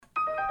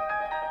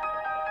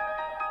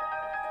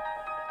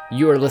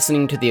You are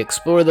listening to the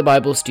Explore the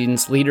Bible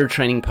Students Leader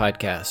Training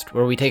Podcast,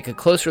 where we take a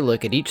closer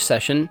look at each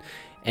session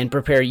and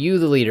prepare you,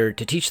 the leader,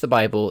 to teach the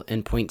Bible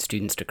and point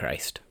students to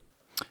Christ.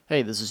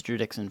 Hey, this is Drew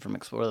Dixon from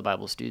Explore the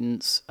Bible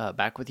Students,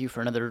 back with you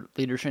for another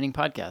Leader Training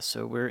Podcast.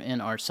 So we're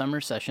in our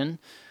summer session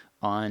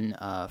on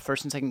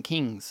 1st and 2nd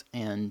Kings,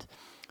 and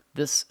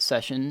this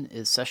session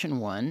is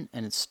session 1,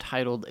 and it's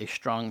titled A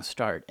Strong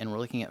Start, and we're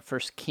looking at 1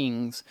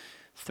 Kings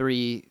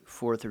 3,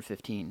 4 through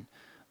 15.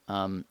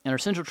 And our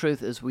central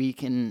truth is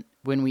when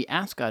we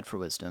ask God for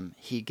wisdom,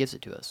 He gives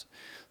it to us.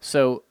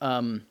 So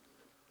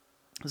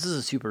this is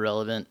a super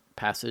relevant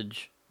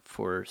passage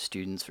for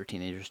students, for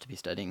teenagers to be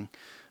studying.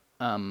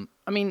 It's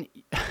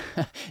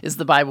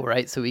the Bible,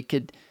 right? So we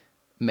could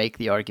make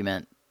the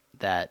argument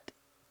that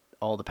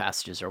all the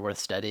passages are worth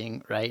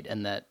studying, right?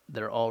 And that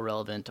they're all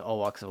relevant to all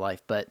walks of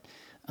life. But,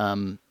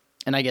 and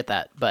I get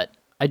that. But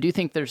I do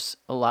think there's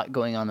a lot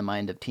going on in the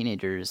mind of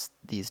teenagers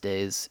these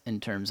days in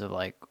terms of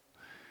like,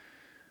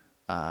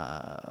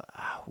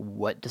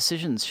 what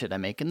decisions should I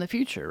make in the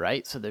future,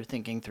 right? So they're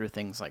thinking through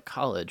things like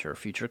college or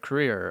future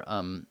career.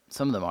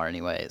 Some of them are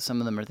anyway.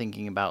 Some of them are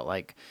thinking about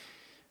like,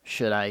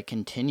 should I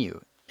continue,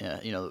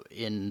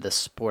 in the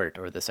sport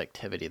or this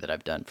activity that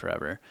I've done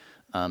forever?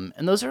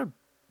 And those are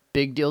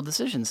big deal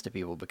decisions to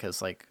people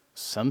because like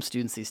some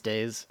students these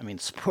days,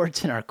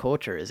 sports in our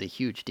culture is a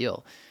huge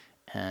deal.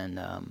 And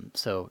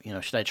so,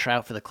 should I try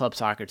out for the club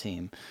soccer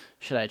team?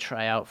 Should I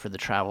try out for the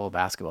travel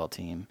basketball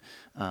team?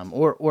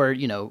 Or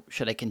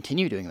should I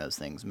continue doing those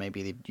things?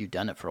 Maybe you've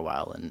done it for a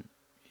while and,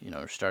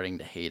 are starting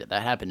to hate it.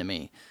 That happened to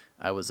me.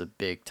 I was a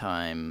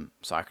big-time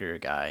soccer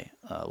guy,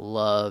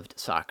 loved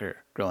soccer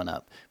growing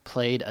up,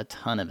 played a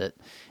ton of it,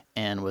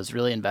 and was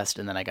really invested.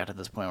 And then I got to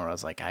this point where I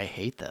was like, I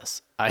hate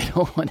this. I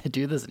don't want to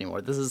do this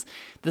anymore. This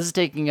is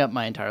taking up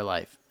my entire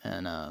life,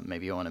 and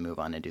maybe I want to move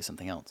on and do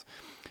something else.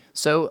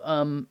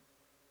 So,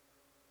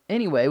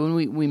 anyway, when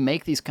we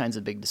make these kinds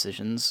of big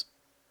decisions,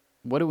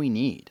 what do we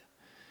need?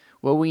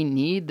 Well, we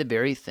need the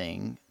very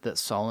thing that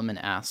Solomon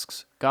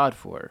asks God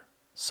for.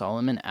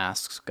 Solomon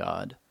asks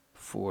God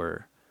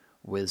for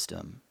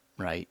wisdom,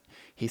 right?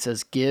 He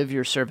says, "Give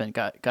your servant."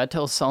 God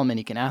tells Solomon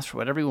he can ask for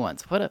whatever he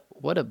wants.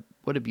 What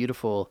a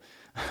beautiful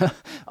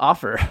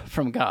offer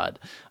from God.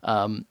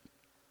 And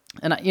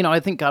I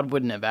think God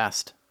wouldn't have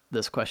asked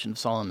this question of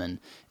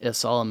Solomon if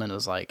Solomon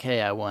was like,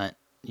 "Hey, I want,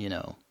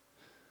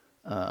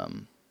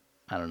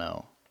 I don't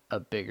know, a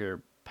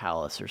bigger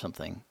palace or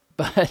something."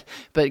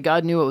 But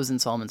God knew what was in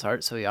Solomon's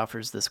heart, so he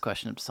offers this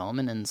question to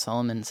Solomon, and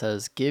Solomon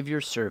says, "Give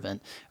your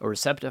servant a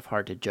receptive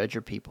heart to judge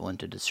your people and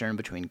to discern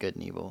between good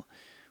and evil.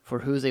 For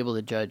who is able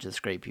to judge this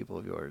great people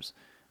of yours?"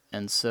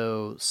 And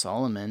so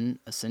Solomon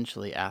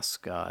essentially asks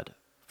God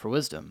for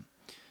wisdom.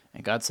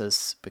 And God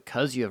says,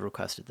 "Because you have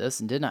requested this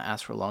and did not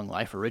ask for long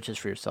life or riches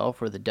for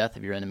yourself or the death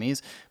of your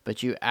enemies,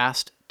 but you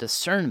asked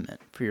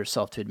discernment for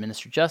yourself to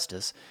administer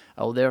justice,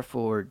 I will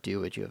therefore do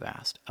what you have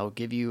asked. I will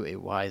give you a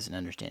wise and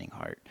understanding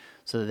heart,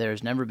 so that there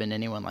has never been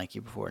anyone like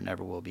you before and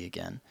never will be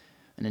again.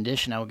 In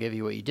addition, I will give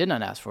you what you did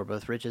not ask for,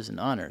 both riches and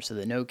honor, so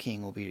that no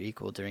king will be your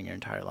equal during your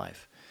entire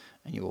life.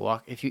 And you will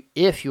walk, if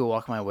you will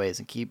walk my ways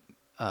and keep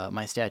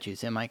my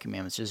statutes and my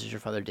commandments, just as your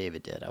father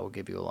David did, I will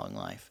give you a long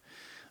life."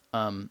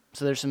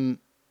 So there's some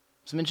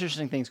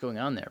interesting things going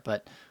on there,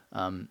 but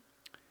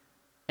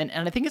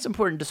and I think it's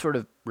important to sort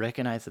of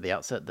recognize at the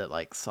outset that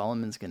like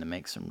Solomon's going to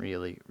make some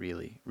really,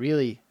 really,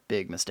 really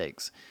big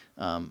mistakes,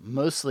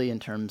 mostly in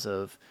terms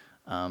of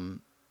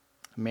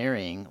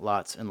marrying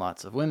lots and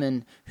lots of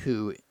women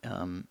who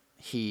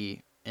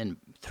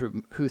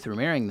through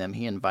marrying them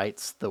he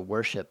invites the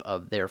worship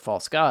of their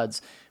false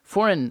gods.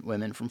 Foreign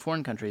women from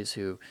foreign countries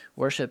who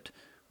worshipped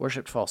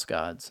false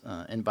gods,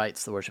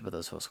 invites the worship of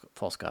those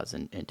false gods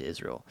into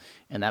Israel,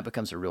 and that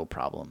becomes a real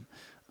problem.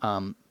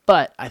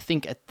 But I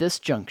think at this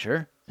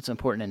juncture, it's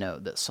important to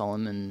note that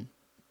Solomon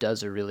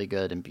does a really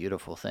good and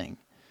beautiful thing.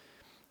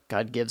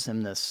 God gives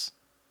him this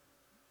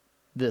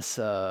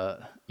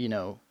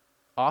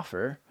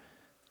offer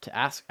to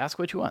ask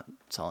what you want,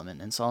 Solomon,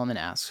 and Solomon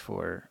asks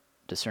for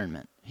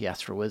discernment. He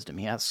asks for wisdom.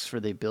 He asks for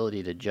the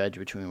ability to judge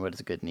between what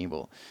is good and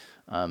evil.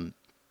 And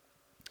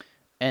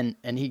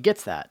he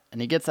gets that,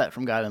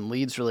 from God, and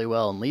leads really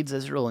well, and leads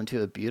Israel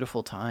into a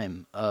beautiful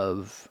time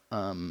of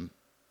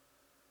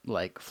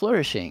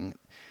flourishing.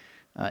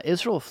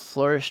 Israel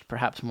flourished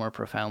perhaps more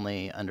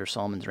profoundly under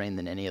Solomon's reign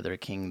than any other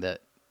king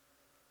that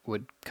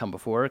would come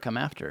before or come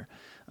after.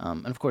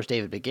 And of course,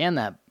 David began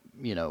that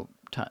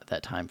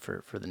that time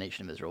for the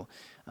nation of Israel.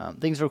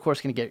 Things are of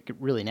course going to get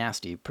really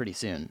nasty pretty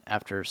soon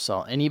after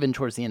Saul, and even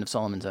towards the end of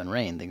Solomon's own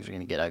reign, things are going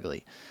to get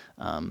ugly.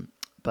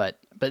 But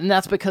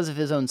that's because of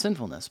his own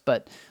sinfulness.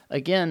 But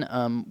again,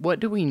 what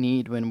do we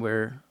need when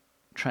we're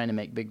trying to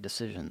make big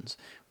decisions?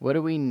 What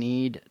do we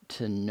need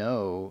to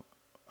know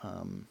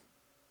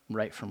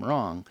right from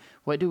wrong?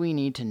 What do we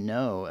need to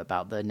know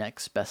about the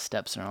next best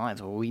steps in our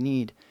lives? Well, we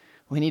need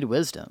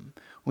wisdom.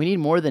 We need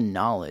more than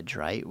knowledge,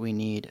 right? We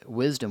need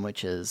wisdom,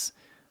 which is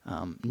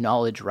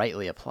knowledge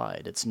rightly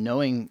applied. It's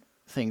knowing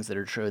things that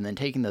are true and then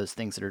taking those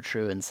things that are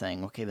true and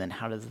saying, okay, then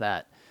how does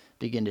that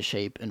begin to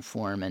shape,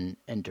 inform,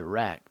 and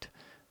direct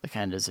the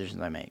kind of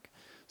decisions I make.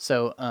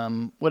 So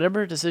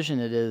whatever decision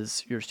it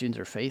is your students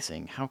are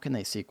facing, how can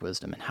they seek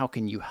wisdom, and how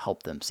can you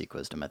help them seek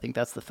wisdom? I think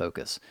that's the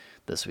focus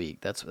this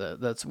week. That's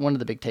one of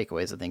the big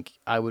takeaways I think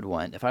I would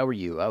want. If I were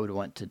you, I would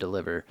want to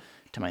deliver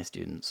to my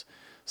students.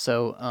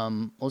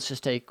 So let's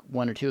just take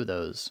one or two of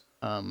those.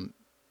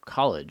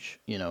 College,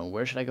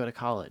 where should I go to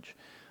college?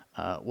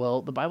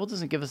 Well, the Bible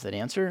doesn't give us that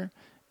answer.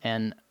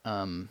 And,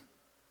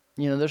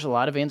 there's a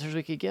lot of answers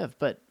we could give,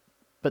 but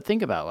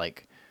think about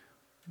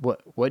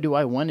what do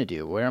I want to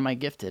do? Where am I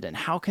gifted? And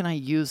how can I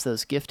use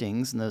those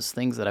giftings and those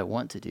things that I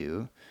want to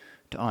do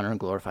to honor and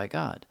glorify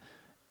God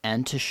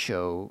and to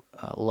show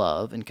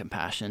love and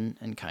compassion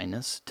and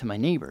kindness to my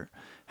neighbor?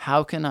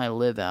 How can I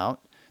live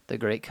out the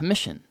Great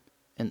Commission?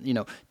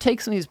 And,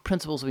 take some of these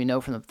principles we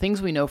know from the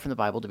things we know from the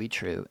Bible to be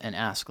true and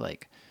ask,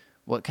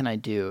 what can I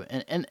do?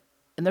 And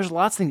there's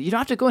lots of things. You don't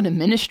have to go into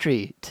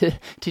ministry to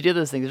do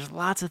those things. There's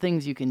lots of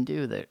things you can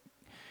do that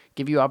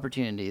give you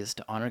opportunities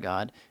to honor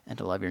God and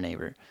to love your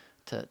neighbor,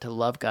 to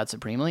love God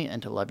supremely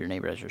and to love your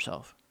neighbor as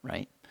yourself,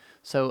 right?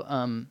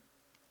 So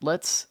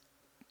let's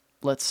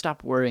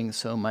stop worrying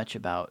so much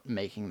about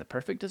making the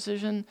perfect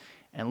decision,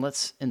 and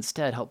let's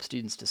instead help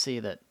students to see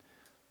that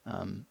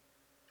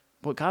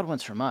what God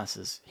wants from us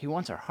is He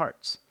wants our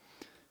hearts.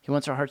 He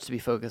wants our hearts to be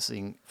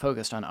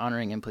focused on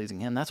honoring and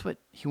pleasing Him. That's what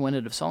He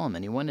wanted of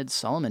Solomon. He wanted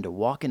Solomon to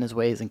walk in His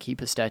ways and keep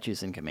His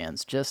statutes and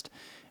commands, just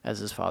as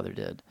his father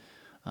did.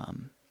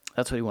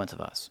 That's what He wants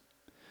of us.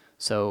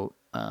 So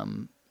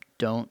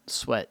don't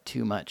sweat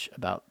too much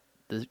about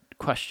the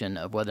question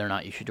of whether or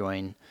not you should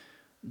join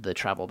the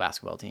travel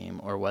basketball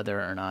team, or whether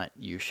or not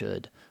you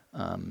should,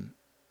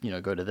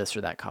 go to this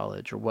or that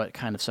college, or what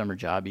kind of summer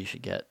job you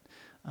should get.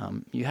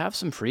 You have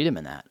some freedom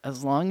in that,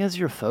 as long as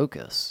your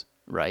focus,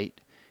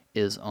 right,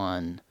 is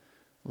on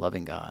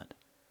loving God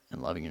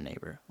and loving your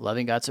neighbor,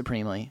 loving God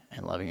supremely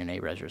and loving your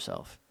neighbor as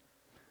yourself.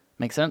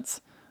 Make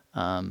sense?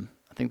 I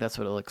think that's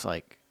what it looks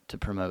like to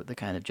promote the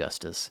kind of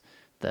justice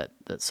that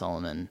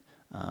Solomon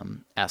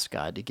asked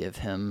God to give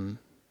him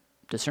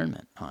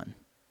discernment on.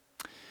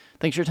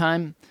 Thanks for your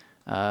time.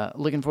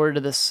 Looking forward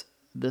to this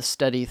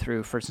study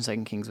through 1st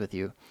and 2nd Kings with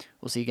you.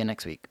 We'll see you again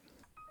next week.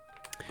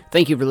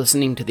 Thank you for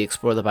listening to the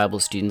Explore the Bible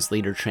Students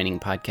Leader Training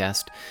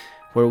Podcast,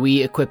 where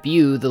we equip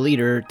you, the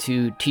leader,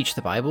 to teach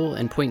the Bible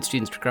and point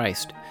students to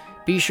Christ.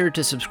 Be sure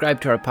to subscribe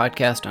to our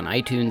podcast on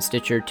iTunes,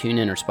 Stitcher,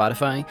 TuneIn, or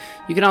Spotify.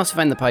 You can also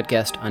find the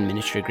podcast on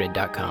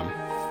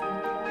ministrygrid.com.